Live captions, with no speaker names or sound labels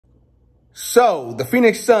So, the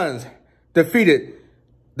Phoenix Suns defeated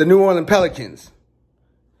the New Orleans Pelicans.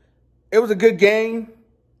 It was a good game.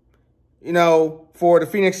 You know, for the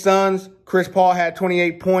Phoenix Suns, Chris Paul had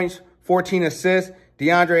 28 points, 14 assists.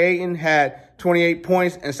 DeAndre Ayton had 28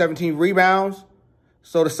 points and 17 rebounds.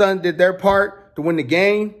 So the Suns did their part to win the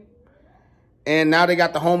game. And now they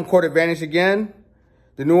got the home court advantage again.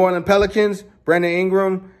 The New Orleans Pelicans, Brandon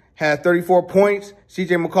Ingram had 34 points.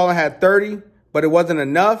 CJ McCollum had 30, but it wasn't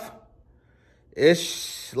enough.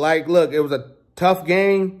 It's like, look, it was a tough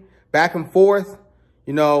game, back and forth.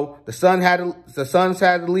 You know, the Suns had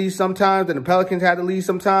to lead sometimes, and the Pelicans had to lead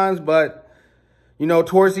sometimes. But, you know,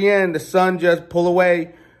 towards the end, the Suns just pull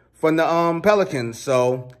away from the Pelicans.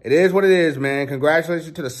 So it is what it is, man.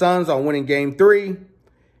 Congratulations to the Suns on winning Game 3.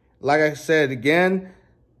 Like I said again,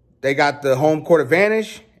 they got the home court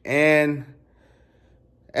advantage. And,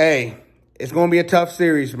 hey, it's going to be a tough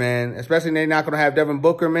series, man. Especially they're not going to have Devin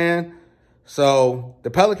Booker, man. So the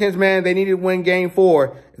Pelicans, man, they need to win Game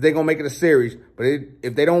 4 if they're going to make it a series. But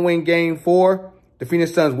if they don't win Game 4, the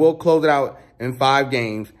Phoenix Suns will close it out in 5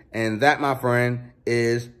 games. And that, my friend,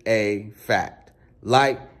 is a fact.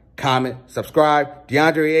 Like, comment, subscribe.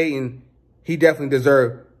 DeAndre Ayton, he definitely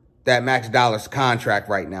deserved that max dollars contract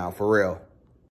right now, for real.